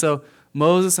alone. And so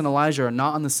Moses and Elijah are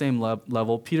not on the same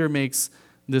level. Peter makes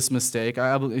this mistake.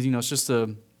 It's just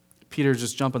Peter's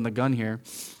just jumping the gun here.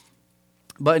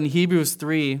 But in Hebrews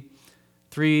 3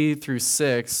 through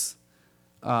 6,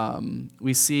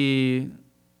 we see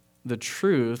the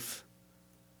truth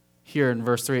here in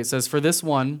verse 3. It says, "For this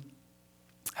one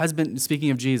has been,"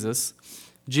 speaking of Jesus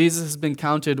has been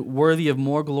counted worthy of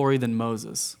more glory than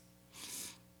Moses,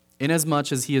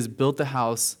 inasmuch as he has built the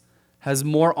house, has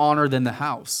more honor than the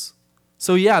house."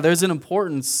 So yeah, there's an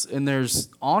importance and there's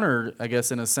honor, I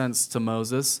guess, in a sense to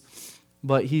Moses,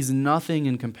 but he's nothing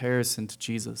in comparison to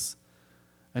Jesus.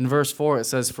 In verse 4, it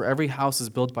says, "For every house is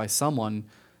built by someone,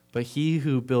 but he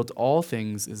who built all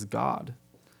things is God.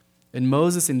 And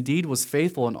Moses indeed was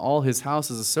faithful in all his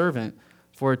house as a servant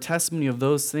for a testimony of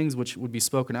those things which would be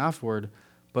spoken afterward.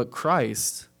 But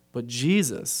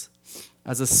Jesus,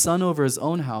 as a son over his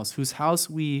own house, whose house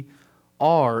we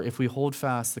are if we hold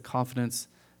fast the confidence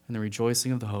and the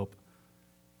rejoicing of the hope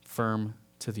firm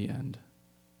to the end."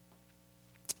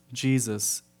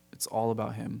 Jesus, it's all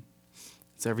about him.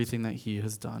 It's everything that he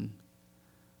has done.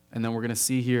 And then we're going to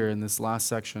see here in this last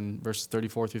section, verses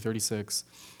 34 through 36,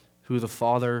 who the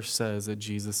Father says that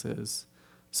Jesus is.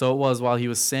 So it was while he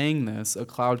was saying this, a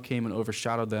cloud came and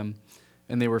overshadowed them,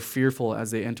 and they were fearful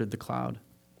as they entered the cloud.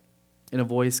 And a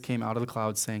voice came out of the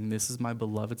cloud saying, "This is my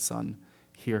beloved Son,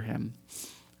 hear him."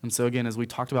 And so again, as we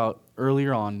talked about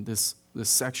earlier on, this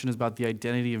section is about the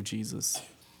identity of Jesus.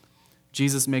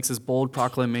 Jesus makes this bold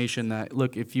proclamation that,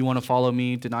 look, if you want to follow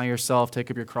me, deny yourself, take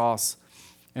up your cross,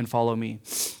 and follow me.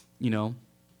 And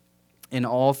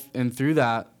through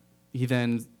that, he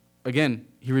then, again,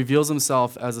 he reveals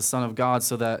himself as the Son of God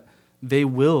so that they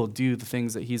will do the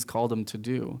things that he's called them to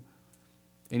do.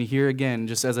 And here again,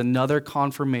 just as another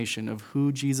confirmation of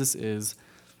who Jesus is,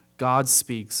 God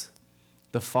speaks,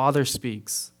 the Father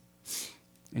speaks,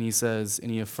 and he says,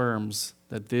 and he affirms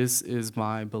that this is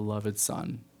my beloved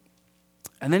Son.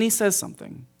 And then he says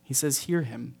something. He says, hear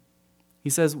him. He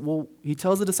says, he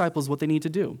tells the disciples what they need to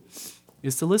do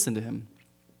is to listen to him.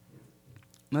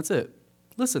 And that's it.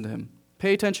 Listen to him.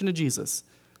 Pay attention to Jesus.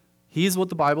 He's what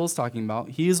the Bible is talking about.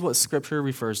 He is what Scripture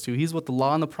refers to. He's what the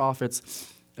law and the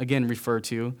prophets, again, refer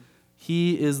to.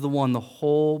 He is the one the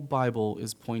whole Bible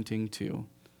is pointing to.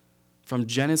 From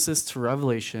Genesis to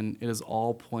Revelation, it is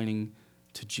all pointing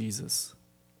to Jesus.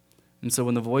 And so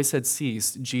when the voice had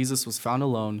ceased, Jesus was found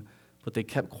alone, but they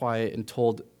kept quiet and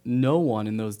told no one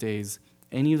in those days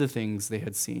any of the things they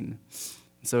had seen.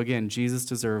 And so again, Jesus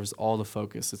deserves all the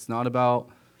focus. It's not about,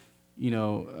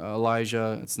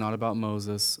 Elijah. It's not about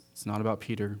Moses. It's not about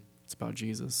Peter. It's about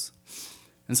Jesus.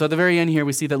 And so at the very end here,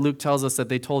 we see that Luke tells us that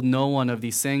they told no one of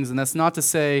these things. And that's not to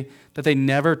say that they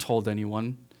never told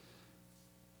anyone.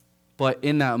 But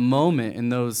in that moment, in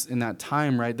that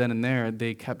time right then and there,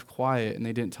 they kept quiet and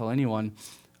they didn't tell anyone.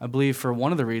 I believe for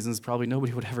one of the reasons, probably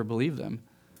nobody would ever believe them,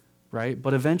 right?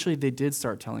 But eventually they did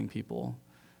start telling people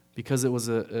because it was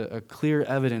a clear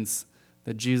evidence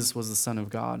that Jesus was the Son of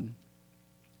God.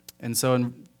 And so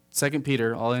in 2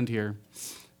 Peter, I'll end here.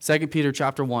 2 Peter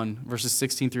chapter 1, verses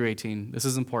 16 through 18. This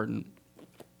is important.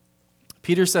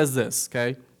 Peter says this,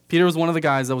 okay? Peter was one of the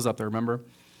guys that was up there, remember?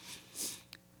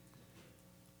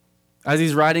 As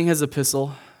he's writing his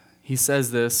epistle, he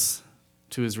says this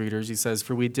to his readers. He says,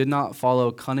 "For we did not follow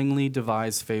cunningly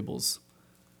devised fables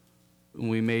when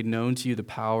we made known to you the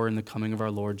power and the coming of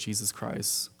our Lord Jesus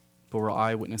Christ, but were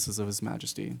eyewitnesses of his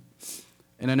majesty."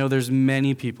 And I know there's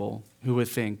many people who would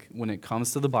think when it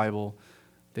comes to the Bible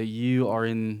that you are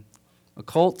in a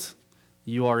cult,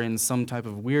 you are in some type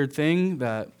of weird thing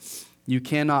that you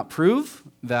cannot prove,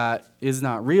 that is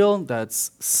not real,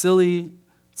 that's silly,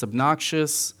 it's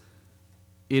obnoxious.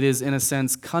 It is, in a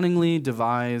sense, cunningly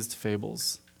devised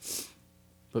fables.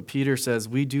 But Peter says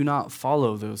we do not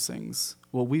follow those things.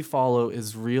 What we follow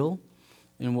is real,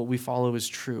 and what we follow is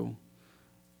true.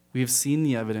 We have seen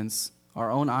the evidence.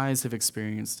 Our own eyes have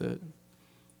experienced it,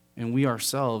 and we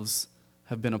ourselves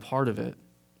have been a part of it.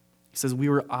 He says we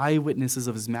were eyewitnesses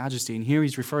of his majesty, and here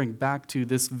he's referring back to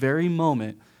this very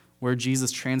moment where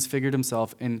Jesus transfigured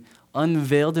himself and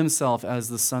unveiled himself as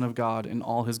the Son of God in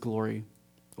all his glory,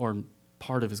 or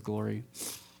part of his glory.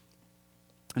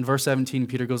 In verse 17,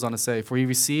 Peter goes on to say, "For he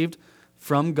received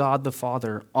from God the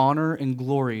Father honor and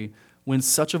glory when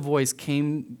such a voice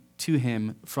came to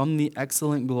him from the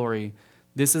excellent glory,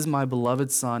 'This is my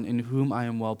beloved Son, in whom I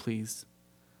am well pleased.'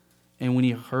 And when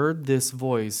he heard this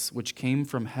voice which came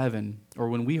from heaven, or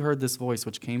when we heard this voice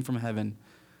which came from heaven,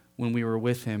 when we were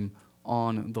with him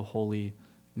on the holy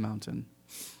mountain."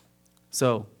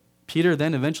 So Peter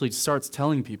then eventually starts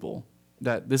telling people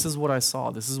that this is what I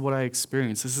saw, this is what I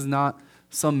experienced. This is not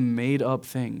some made-up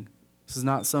thing. This is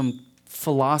not some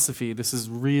philosophy. This is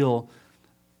real.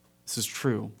 This is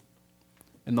true.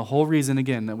 And the whole reason,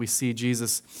 again, that we see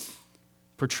Jesus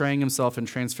portraying himself and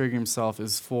transfiguring himself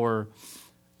is for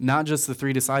not just the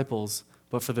 3 disciples,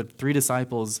 but for the 3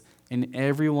 disciples and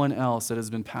everyone else that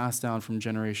has been passed down from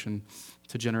generation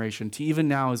to generation, to even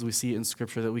now as we see it in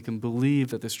Scripture, that we can believe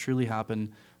that this truly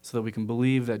happened, so that we can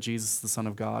believe that Jesus is the Son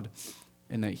of God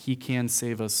and that he can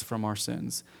save us from our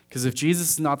sins. Because if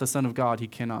Jesus is not the Son of God, he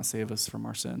cannot save us from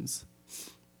our sins.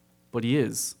 But he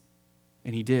is,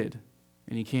 and he did,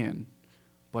 and he can.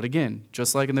 But again,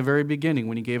 just like in the very beginning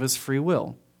when he gave us free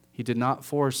will, he did not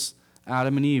force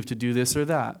Adam and Eve to do this or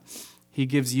that. He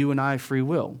gives you and I free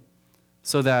will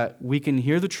so that we can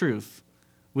hear the truth.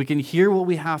 We can hear what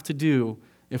we have to do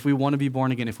if we want to be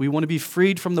born again, if we want to be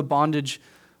freed from the bondage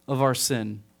of our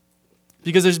sin.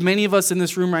 Because there's many of us in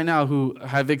this room right now who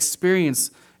have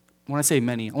experienced, when I say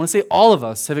many, I want to say all of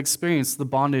us have experienced the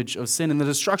bondage of sin and the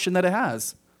destruction that it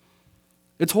has.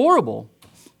 It's horrible.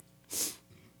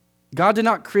 God did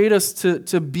not create us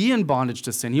to be in bondage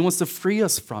to sin. He wants to free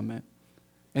us from it.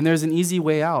 And there's an easy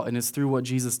way out, and it's through what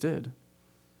Jesus did.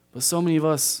 But so many of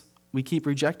us, we keep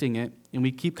rejecting it, and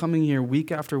we keep coming here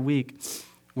week after week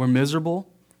We're miserable.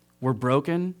 We're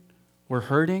broken. We're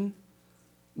hurting.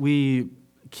 We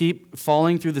keep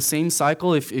falling through the same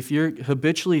cycle. If you're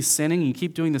habitually sinning, you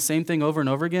keep doing the same thing over and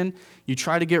over again, you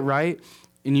try to get right,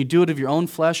 and you do it of your own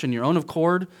flesh and your own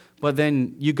accord, but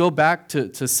then you go back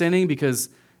to sinning because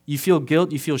you feel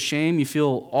guilt, you feel shame, you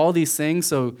feel all these things,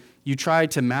 so you try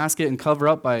to mask it and cover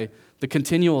up by the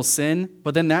continual sin,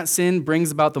 but then that sin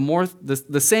brings about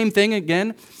the same thing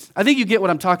again. I think you get what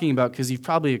I'm talking about because you've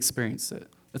probably experienced it.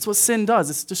 That's what sin does.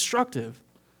 It's destructive.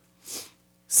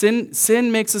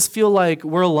 Sin makes us feel like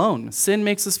we're alone. Sin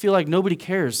makes us feel like nobody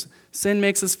cares. Sin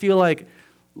makes us feel like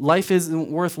life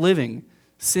isn't worth living.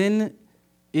 Sin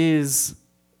is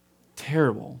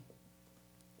terrible,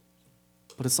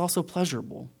 but it's also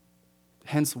pleasurable,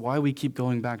 hence why we keep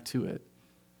going back to it.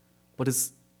 But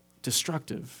it's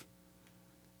destructive.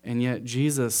 And yet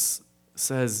Jesus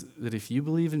says that if you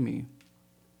believe in me,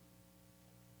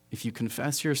 if you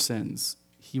confess your sins,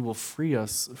 he will free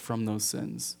us from those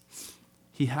sins.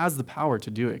 He has the power to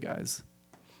do it, guys.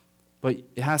 But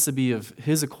it has to be of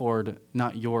his accord,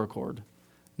 not your accord.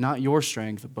 Not your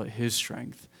strength, but his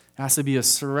strength. It has to be a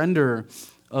surrender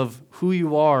of who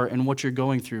you are and what you're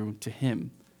going through to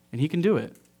him. And he can do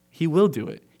it. He will do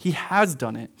it. He has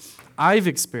done it. I've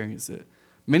experienced it.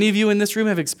 Many of you in this room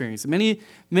have experienced it.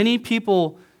 Many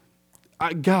people,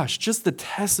 just the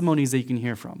testimonies that you can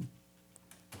hear from.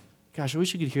 Gosh, I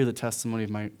wish you could hear the testimony of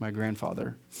my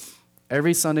grandfather.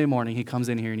 Every Sunday morning, he comes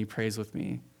in here and he prays with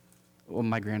me. Well,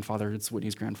 my grandfather, it's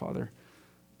Whitney's grandfather.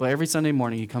 But every Sunday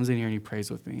morning, he comes in here and he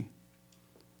prays with me.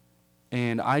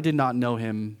 And I did not know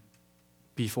him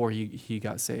before he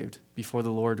got saved, before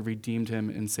the Lord redeemed him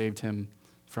and saved him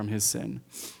from his sin.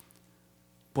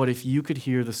 But if you could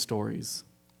hear the stories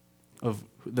of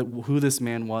who this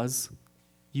man was,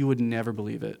 you would never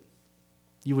believe it.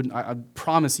 I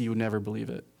promise you would never believe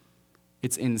it.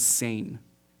 It's insane.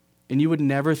 And you would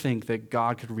never think that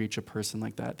God could reach a person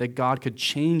like that God could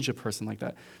change a person like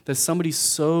that somebody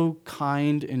so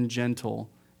kind and gentle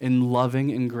and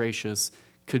loving and gracious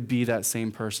could be that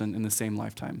same person in the same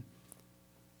lifetime.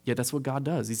 Yet that's what God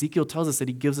does. Ezekiel tells us that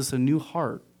he gives us a new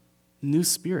heart, new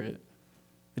spirit,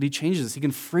 that he changes us. He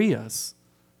can free us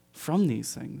from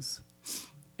these things.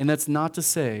 And that's not to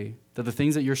say that the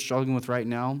things that you're struggling with right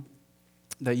now,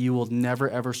 that you will never,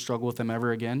 ever struggle with them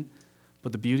ever again.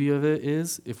 But the beauty of it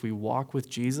is, if we walk with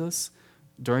Jesus,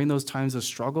 during those times of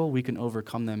struggle, we can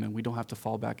overcome them and we don't have to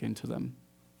fall back into them.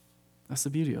 That's the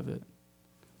beauty of it.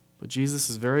 But Jesus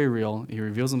is very real. He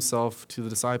reveals himself to the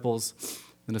disciples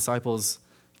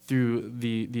through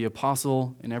the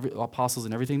apostles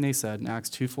and everything they said in Acts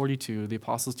 2:42, the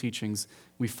apostles' teachings.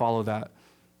 We follow that.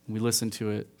 We listen to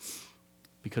it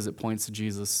because it points to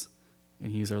Jesus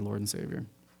and he's our Lord and Savior.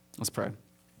 Let's pray.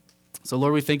 So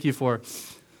Lord, we thank you for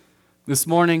this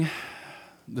morning,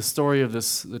 the story of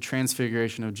the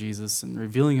transfiguration of Jesus and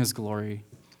revealing his glory,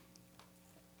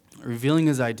 revealing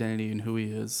his identity and who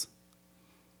he is.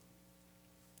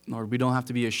 Lord, we don't have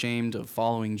to be ashamed of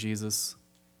following Jesus,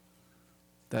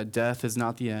 that death is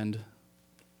not the end,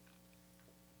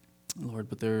 Lord,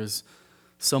 but there is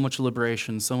so much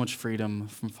liberation, so much freedom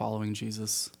from following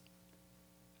Jesus.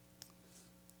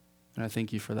 And I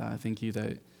thank you for that. I thank you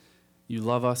that you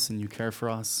love us and you care for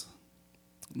us.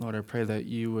 Lord, I pray that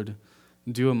you would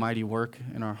do a mighty work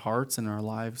in our hearts and our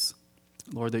lives.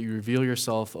 Lord, that you reveal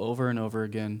yourself over and over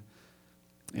again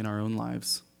in our own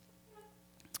lives.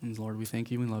 And Lord, we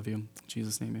thank you and love you. In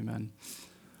Jesus' name, amen.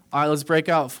 All right, let's break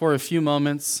out for a few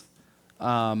moments.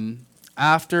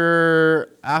 After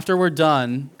we're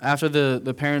done, after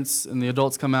the parents and the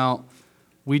adults come out,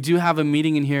 we do have a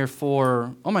meeting in here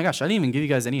for, oh my gosh, I didn't even give you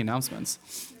guys any announcements.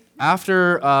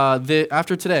 After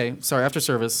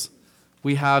service,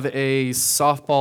 we have a softball